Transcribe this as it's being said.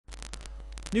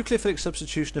Nucleophilic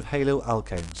substitution of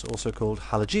haloalkanes, also called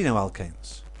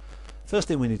halogenoalkanes. First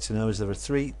thing we need to know is there are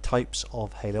three types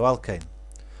of haloalkane: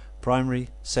 primary,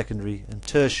 secondary and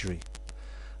tertiary.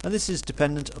 And this is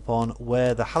dependent upon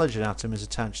where the halogen atom is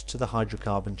attached to the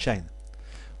hydrocarbon chain.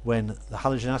 When the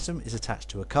halogen atom is attached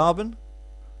to a carbon,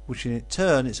 which in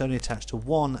turn is only attached to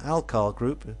one alkyl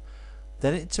group,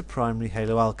 then it's a primary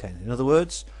haloalkane. In other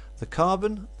words, the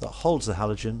carbon that holds the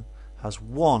halogen has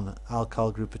one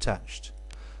alkyl group attached.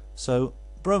 So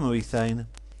bromoethane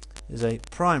is a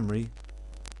primary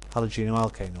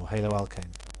halogenoalkane or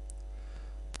haloalkane.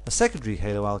 A secondary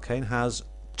haloalkane has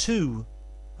two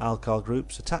alkyl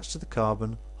groups attached to the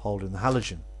carbon holding the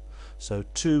halogen. So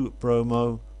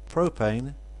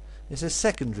 2-bromopropane is a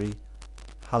secondary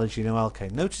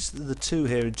halogenoalkane. Notice that the 2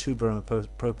 here in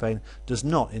 2-bromopropane does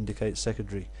not indicate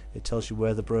secondary. It tells you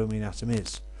where the bromine atom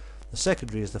is. The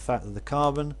secondary is the fact that the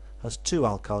carbon has two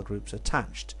alkyl groups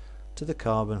attached to the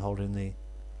carbon holding the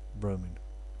bromine.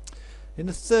 In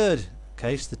the third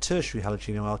case, the tertiary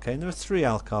halogenoalkane, there are three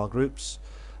alkyl groups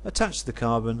attached to the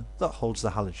carbon that holds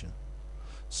the halogen.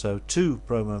 So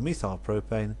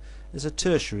 2-bromomethylpropane is a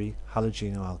tertiary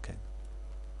halogenoalkane.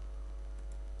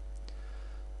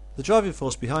 The driving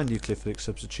force behind nucleophilic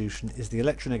substitution is the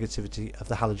electronegativity of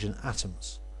the halogen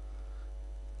atoms.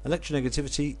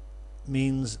 Electronegativity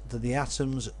means that the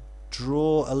atoms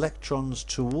draw electrons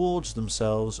towards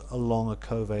themselves along a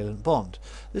covalent bond.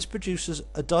 This produces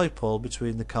a dipole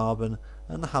between the carbon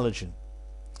and the halogen.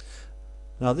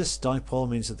 Now this dipole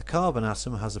means that the carbon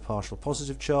atom has a partial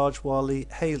positive charge while the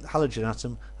halogen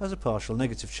atom has a partial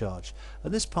negative charge,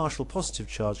 and this partial positive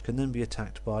charge can then be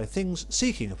attacked by things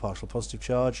seeking a partial positive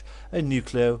charge, a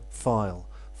nucleophile.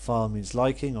 Phile means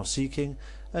liking or seeking,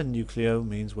 and nucleo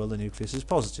means, well, the nucleus is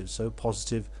positive, so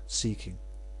positive seeking.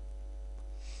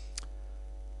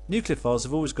 Nucleophiles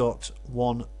have always got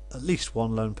at least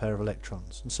one lone pair of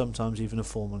electrons, and sometimes even a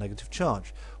formal negative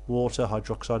charge. Water,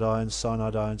 hydroxide ions,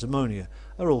 cyanide ions, ammonia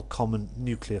are all common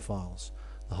nucleophiles.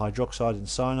 The hydroxide and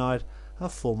cyanide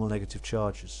have formal negative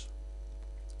charges.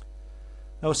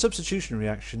 Now a substitution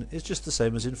reaction is just the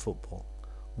same as in football.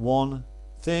 One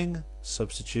thing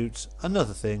substitutes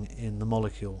another thing in the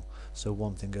molecule. So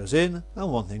one thing goes in and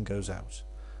one thing goes out.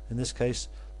 In this case,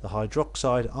 the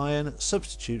hydroxide ion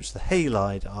substitutes the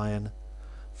halide ion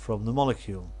from the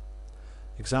molecule.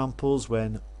 Examples: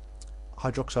 when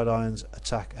hydroxide ions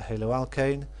attack a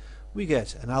haloalkane, we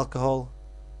get an alcohol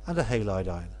and a halide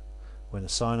ion. When a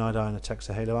cyanide ion attacks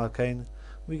a haloalkane,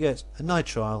 we get a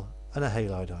nitrile and a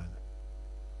halide ion.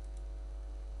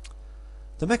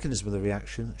 The mechanism of the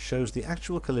reaction shows the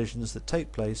actual collisions that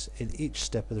take place in each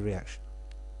step of the reaction.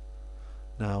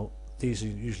 Now, these are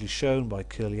usually shown by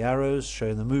curly arrows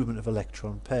showing the movement of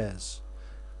electron pairs.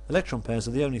 Electron pairs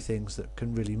are the only things that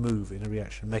can really move in a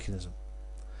reaction mechanism.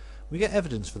 We get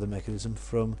evidence for the mechanism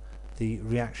from the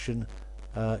reaction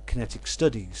kinetic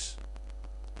studies.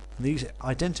 And these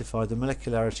identify the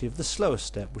molecularity of the slowest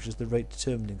step, which is the rate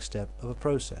determining step of a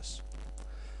process.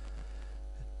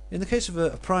 In the case of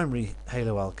a primary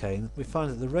haloalkane, we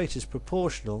find that the rate is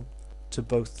proportional to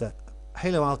both the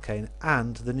haloalkane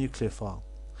and the nucleophile.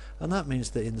 And that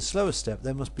means that in the slowest step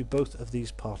there must be both of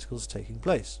these particles taking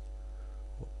place.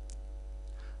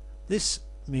 This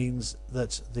means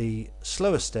that the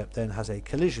slowest step then has a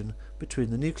collision between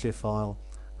the nucleophile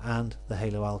and the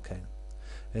haloalkane.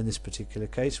 In this particular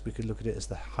case, we could look at it as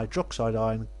the hydroxide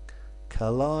ion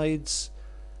collides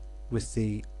with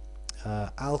the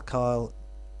alkyl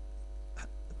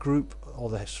group, or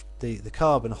the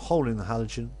carbon holding the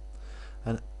halogen,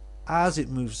 and as it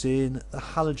moves in, the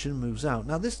halogen moves out.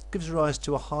 Now this gives rise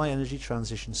to a high energy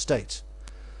transition state,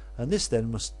 and this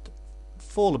then must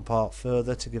fall apart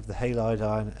further to give the halide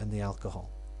ion and the alcohol.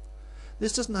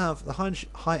 This doesn't have, the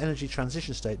high energy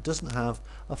transition state doesn't have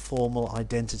a formal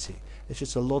identity. It's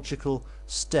just a logical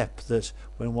step that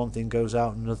when one thing goes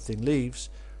out and another thing leaves,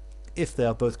 if they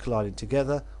are both colliding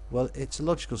together, well, it's a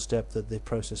logical step that the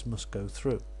process must go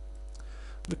through.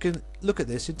 We can look at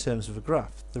this in terms of a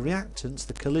graph. The reactants,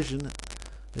 the collision,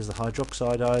 is the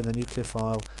hydroxide ion, the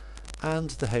nucleophile, and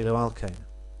the haloalkane.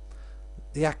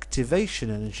 The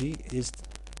activation energy is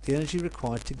the energy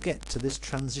required to get to this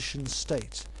transition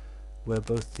state, where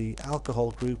both the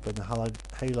alcohol group and the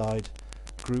halide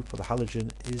group, or the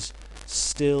halogen, is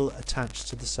still attached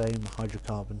to the same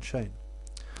hydrocarbon chain.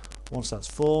 Once that's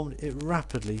formed, it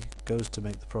rapidly goes to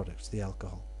make the product, the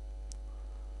alcohol.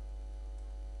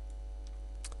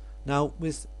 Now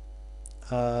with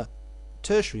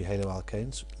tertiary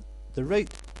haloalkanes, the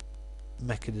rate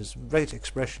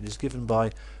expression is given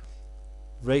by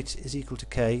rate is equal to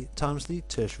K times the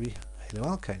tertiary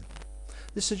haloalkane.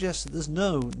 This suggests that there's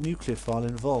no nucleophile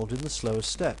involved in the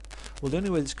slowest step. Well, the only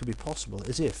way this could be possible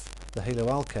is if the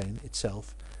haloalkane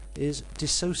itself is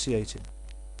dissociating.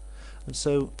 And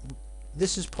so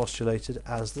this is postulated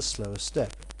as the slowest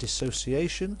step.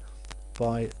 Dissociation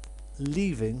by the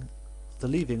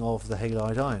leaving of the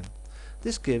halide ion.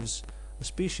 This gives a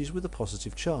species with a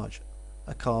positive charge,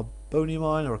 a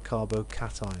carbonyl or a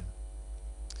carbocation.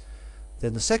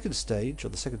 Then the second stage, or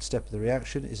the second step of the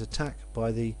reaction, is attack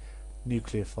by the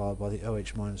nucleophile, by the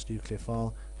OH-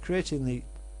 nucleophile, creating the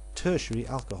tertiary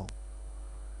alcohol.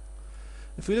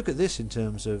 If we look at this in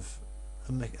terms of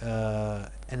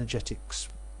energetics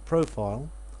profile,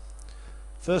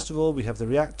 first of all we have the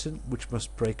reactant, which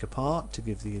must break apart to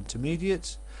give the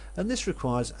intermediate, and this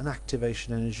requires an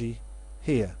activation energy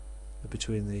here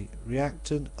between the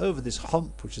reactant over this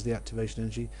hump, which is the activation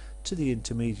energy, to the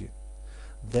intermediate.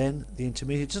 Then the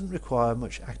intermediate doesn't require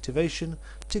much activation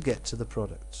to get to the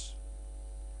products.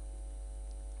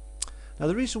 Now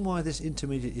the reason why this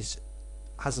intermediate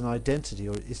has an identity,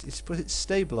 or it's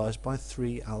stabilised by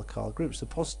 3 alkyl groups. The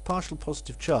partial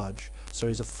positive charge,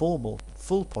 is a formal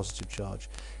full positive charge,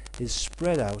 is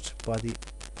spread out by the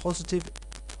positive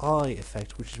I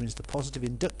effect, which means the positive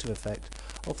inductive effect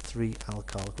of 3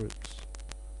 alkyl groups.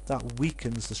 That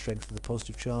weakens the strength of the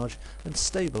positive charge and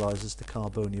stabilises the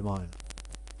carbonium ion.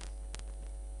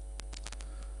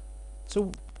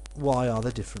 So why are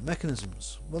there different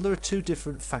mechanisms? Well, there are 2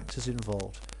 different factors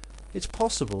involved. It's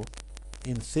possible,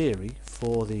 in theory,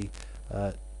 for the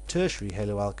tertiary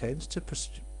haloalkanes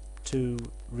to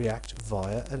react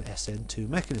via an SN2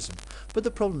 mechanism, but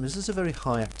the problem is there's a very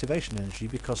high activation energy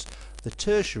because the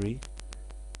tertiary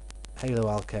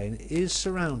haloalkane is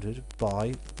surrounded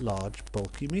by large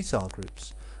bulky methyl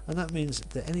groups, and that means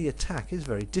that any attack is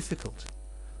very difficult.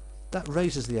 That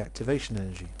raises the activation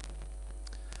energy.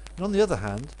 And on the other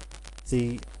hand,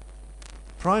 the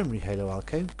primary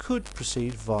haloalkane could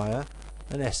proceed via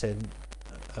an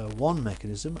SN1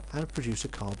 mechanism and produce a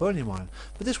carbonium ion,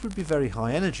 but this would be very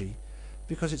high energy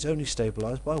because it's only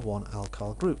stabilised by 1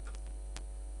 alkyl group.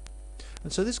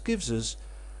 And so this gives us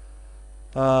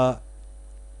an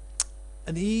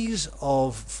ease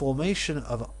of formation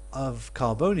of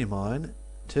carbonium ion,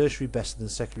 tertiary better than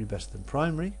secondary better than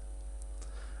primary,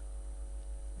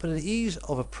 but an ease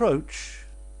of approach,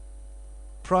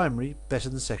 primary better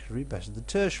than secondary better than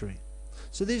tertiary.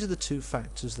 So these are the 2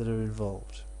 factors that are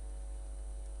involved.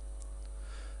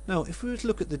 Now if we were to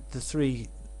look at the 3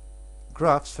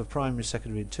 graphs for primary,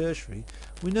 secondary and tertiary,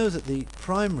 we know that the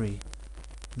primary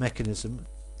mechanism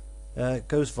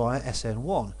goes via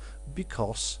SN1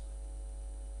 because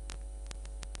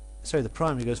the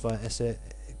primary goes via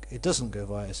it doesn't go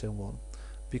via SN1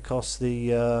 because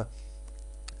the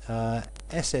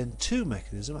SN2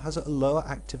 mechanism has a lower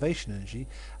activation energy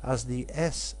as the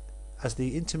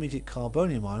intermediate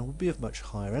carbonium ion would be of much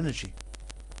higher energy.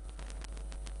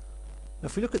 Now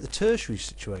if we look at the tertiary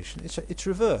situation, it's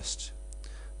reversed.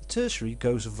 The tertiary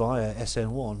goes via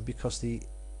SN1 because the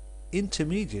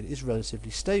intermediate is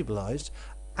relatively stabilised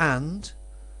and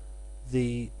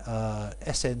the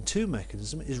SN2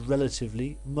 mechanism is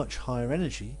relatively much higher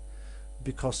energy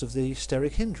because of the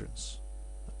steric hindrance.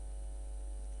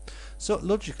 So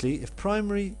logically, if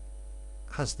primary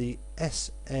has the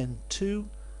SN2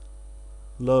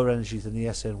 lower energy than the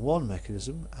SN1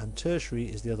 mechanism and tertiary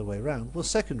is the other way around, well,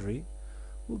 secondary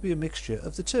will be a mixture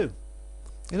of the 2.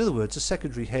 In other words, a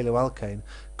secondary haloalkane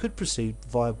could proceed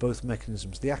via both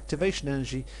mechanisms. The activation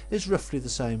energy is roughly the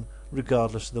same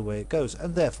regardless of the way it goes,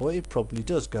 and therefore it probably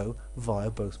does go via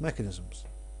both mechanisms.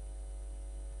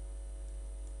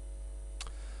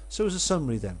 So as a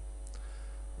summary then,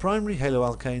 primary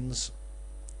haloalkanes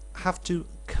have to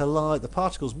collide, the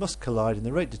particles must collide in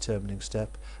the rate determining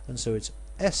step, and so it's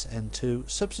SN2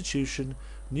 substitution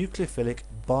nucleophilic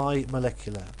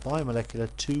bimolecular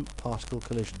 2-particle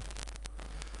collision.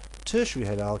 Tertiary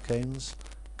haloalkanes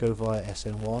go via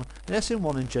SN1, and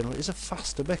SN1 in general is a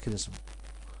faster mechanism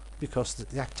because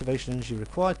the activation energy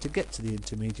required to get to the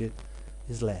intermediate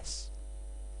is less.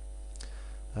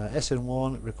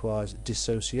 SN1 requires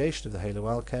dissociation of the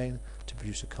haloalkane to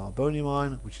produce a carbonium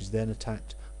ion, which is then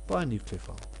attacked by a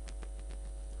nucleophile.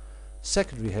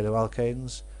 Secondary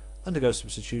haloalkanes undergo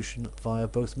substitution via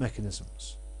both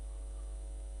mechanisms.